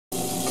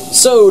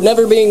So,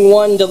 never being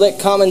one to let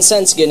common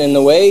sense get in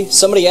the way,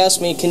 somebody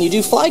asked me, can you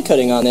do fly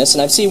cutting on this?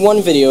 And I've seen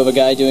one video of a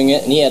guy doing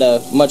it, and he had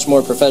a much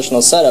more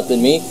professional setup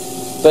than me.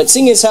 But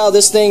seeing as how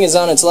this thing is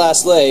on its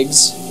last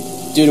legs,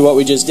 due to what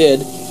we just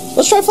did,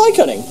 let's try fly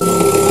cutting.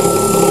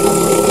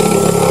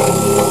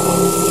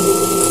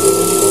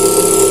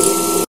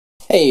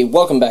 Hey,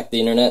 welcome back to the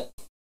internet.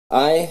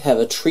 I have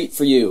a treat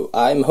for you.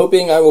 I'm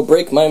hoping I will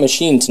break my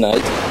machine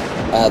tonight.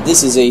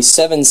 This is a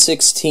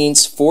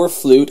 7/16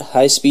 4-flute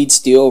high-speed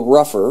steel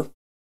rougher.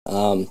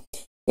 I'm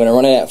going to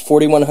run it at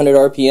 4100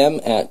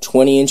 RPM at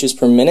 20 inches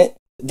per minute.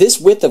 This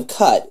width of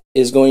cut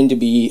is going to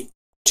be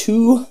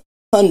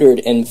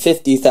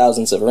 250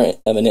 thousandths of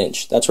an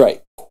inch. That's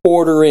right,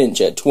 quarter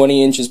inch at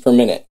 20 inches per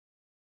minute.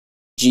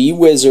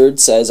 G-Wizard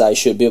says I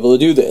should be able to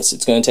do this.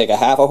 It's going to take a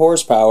half a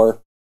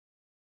horsepower,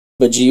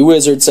 but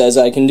G-Wizard says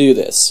I can do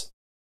this.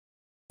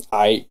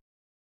 I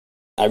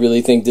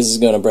really think this is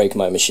going to break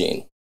my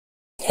machine.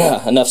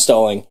 Enough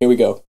stalling. Here we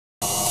go.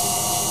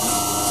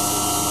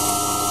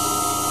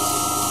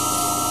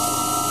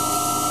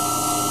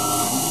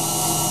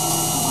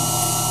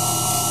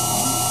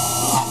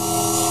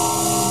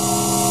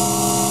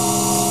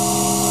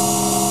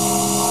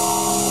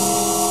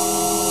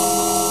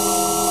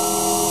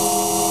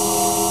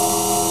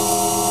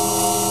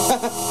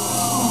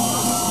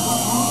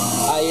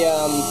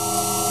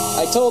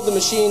 I told the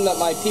machine that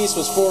my piece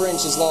was 4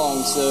 inches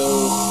long,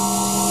 so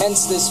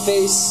hence this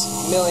face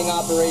milling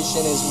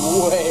operation is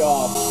way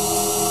off.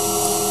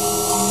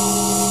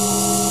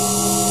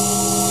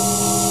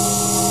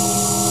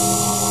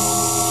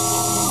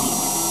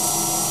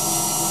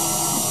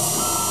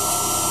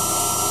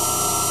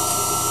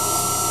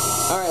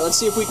 Alright, let's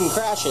see if we can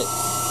crash it.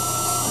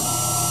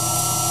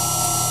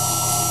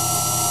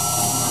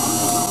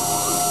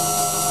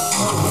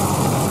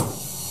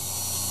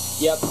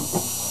 Yep.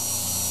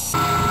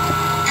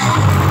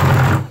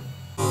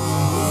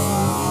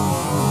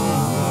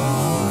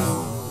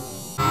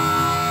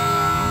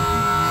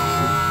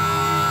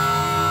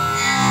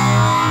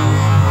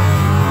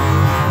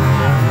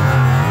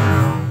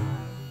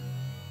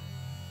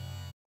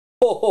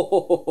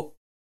 Oh,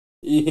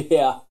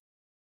 yeah.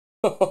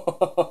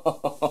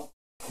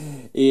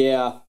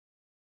 Yeah.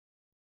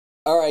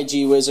 Alright,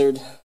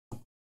 G-Wizard.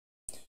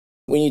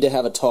 We need to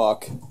have a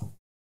talk.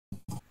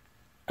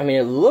 I mean,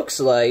 it looks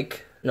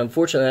like, and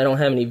unfortunately I don't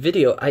have any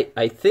video,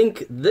 I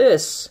think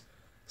this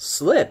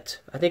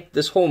slipped. I think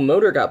this whole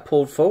motor got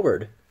pulled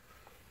forward.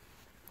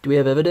 Do we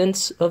have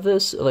evidence of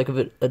this? Like of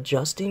it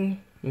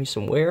adjusting? Maybe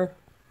some wear?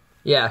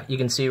 Yeah, you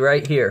can see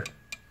right here.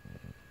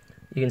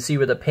 You can see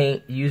where the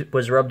paint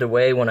was rubbed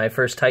away when I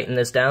first tightened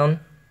this down.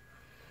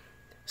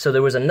 So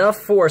there was enough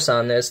force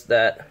on this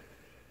that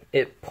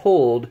it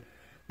pulled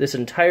this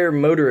entire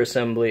motor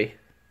assembly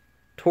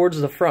towards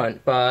the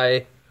front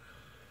by,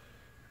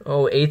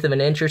 oh, 1/8 of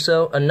an inch or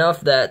so.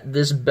 Enough that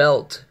this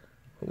belt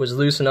was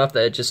loose enough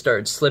that it just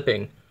started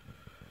slipping.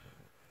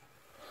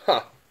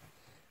 Huh.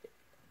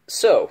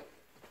 So,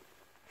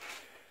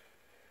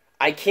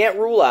 I can't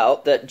rule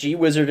out that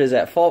G-Wizard is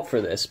at fault for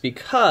this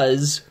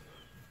because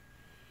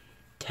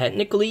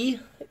technically,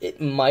 it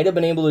might have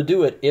been able to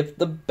do it if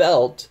the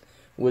belt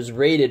was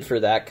rated for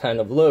that kind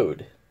of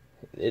load.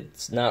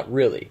 It's not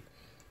really.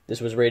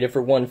 This was rated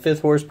for 1/5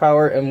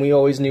 horsepower, and we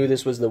always knew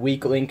this was the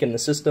weak link in the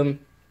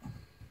system.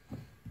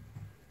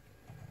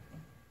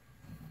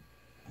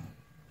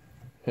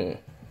 I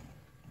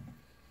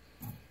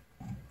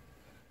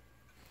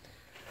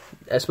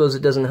suppose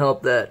it doesn't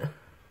help that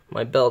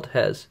my belt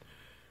has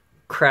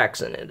cracks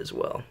in it as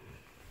well.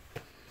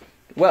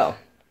 Well,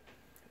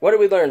 what did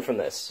we learn from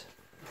this?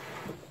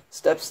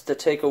 Steps to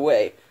take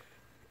away.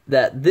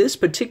 That this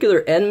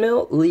particular end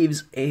mill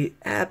leaves a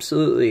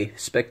absolutely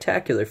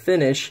spectacular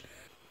finish.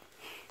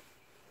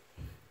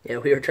 Yeah,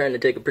 we were trying to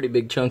take a pretty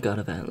big chunk out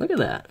of that. Look at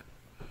that.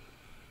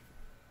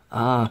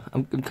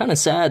 I'm kind of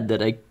sad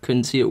that I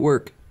couldn't see it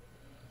work.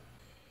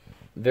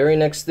 Very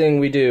next thing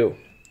we do,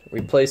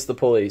 replace the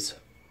pulleys.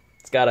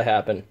 It's gotta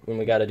happen, and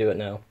we gotta do it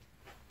now.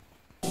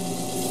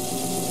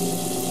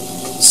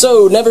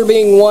 So, never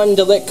being one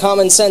to let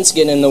common sense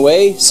get in the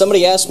way,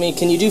 somebody asked me,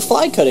 can you do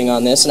fly cutting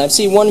on this? And I've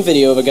seen one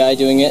video of a guy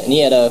doing it, and he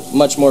had a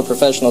much more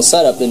professional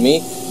setup than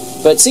me.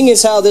 But seeing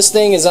as how this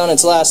thing is on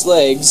its last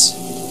legs,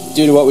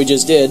 due to what we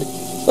just did,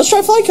 let's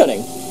try fly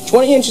cutting.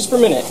 20 inches per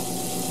minute.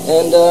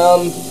 And,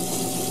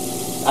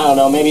 I don't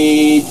know,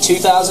 maybe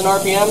 2,000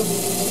 RPM?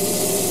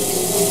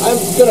 I'm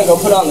gonna go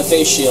put on the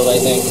face shield, I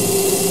think.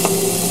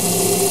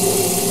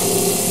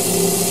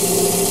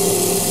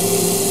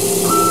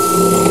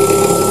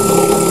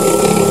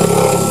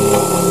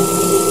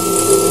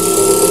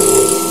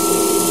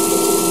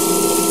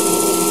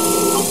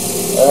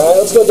 Alright,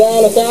 let's go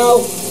down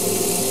 1,000.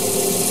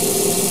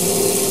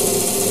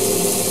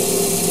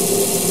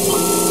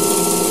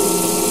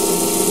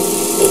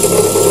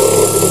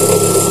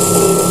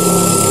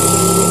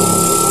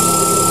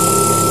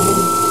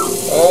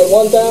 Alright,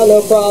 1,000,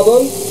 no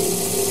problem.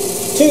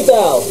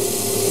 2,000.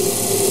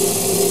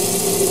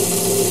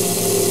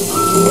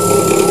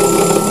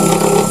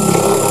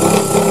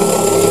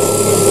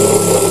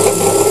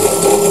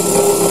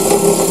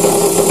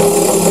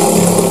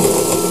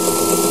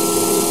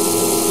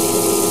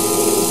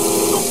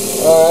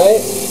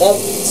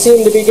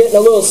 seem to be getting a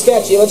little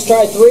sketchy. Let's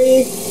try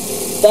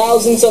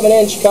 3/1000ths of an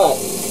inch cut.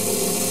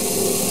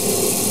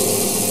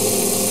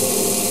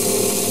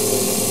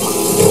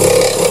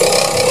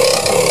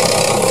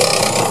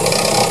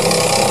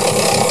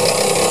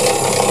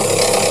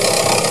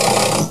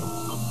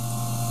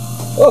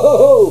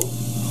 Whoa!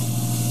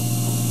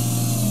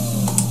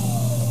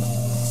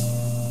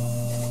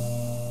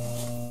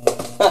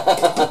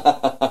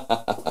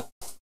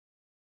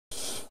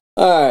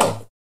 Alright.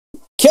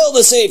 Kill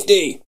the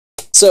safety!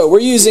 So, we're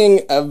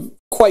using a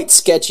quite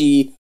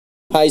sketchy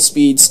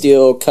high-speed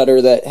steel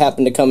cutter that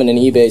happened to come in an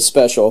eBay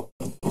special.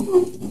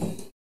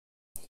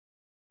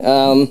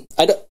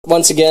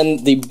 Once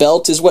again, the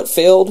belt is what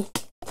failed,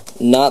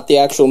 not the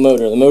actual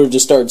motor. The motor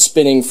just started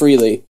spinning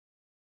freely.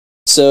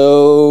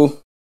 So,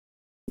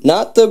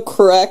 not the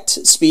correct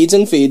speeds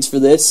and feeds for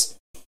this.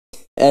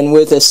 And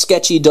with a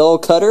sketchy, dull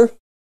cutter,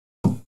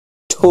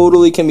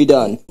 totally can be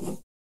done.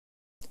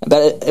 I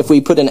bet if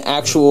we put an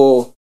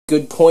actual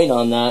good point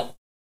on that,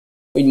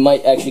 we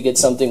might actually get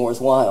something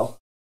worthwhile.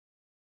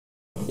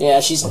 Yeah,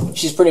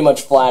 she's pretty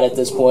much flat at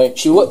this point.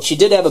 She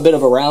did have a bit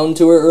of a round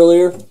to her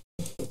earlier,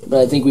 but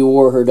I think we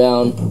wore her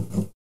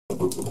down.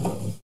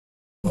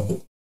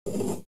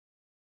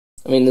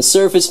 I mean, the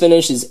surface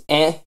finish is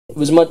eh. It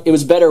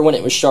was better when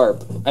it was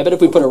sharp. I bet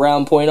if we put a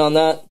round point on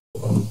that,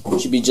 it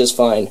should be just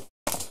fine.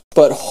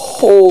 But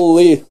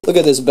holy, look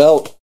at this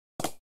belt.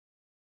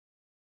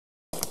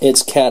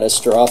 It's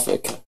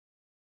catastrophic.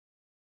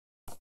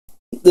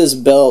 This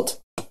belt,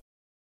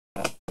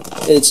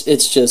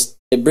 it's just,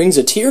 it brings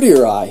a tear to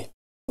your eye.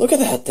 Look at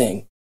that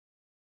thing.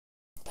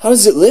 How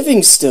is it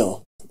living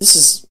still? This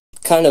is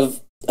kind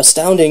of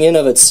astounding in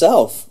of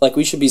itself. Like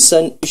we should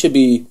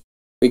be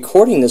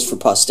recording this for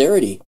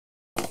posterity.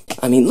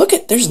 I mean, look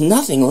at, there's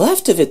nothing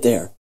left of it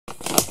there.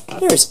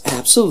 There's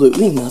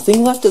absolutely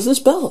nothing left of this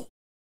belt.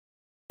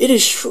 It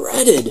is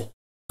shredded.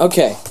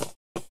 Okay.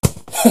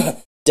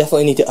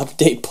 Definitely need to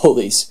update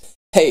pulleys.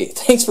 Hey,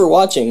 thanks for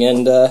watching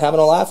and having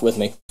a laugh with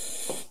me.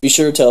 Be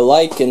sure to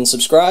like and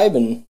subscribe,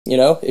 and, you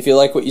know, if you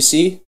like what you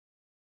see.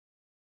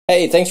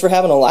 Hey, thanks for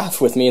having a laugh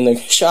with me in the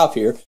shop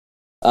here.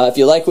 If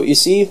you like what you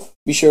see,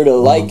 be sure to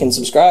like and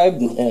subscribe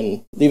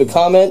and leave a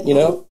comment, you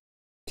know.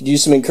 Could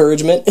use some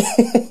encouragement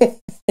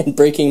in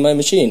breaking my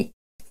machine.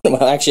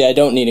 Well, actually, I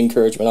don't need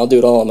encouragement. I'll do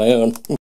it all on my own.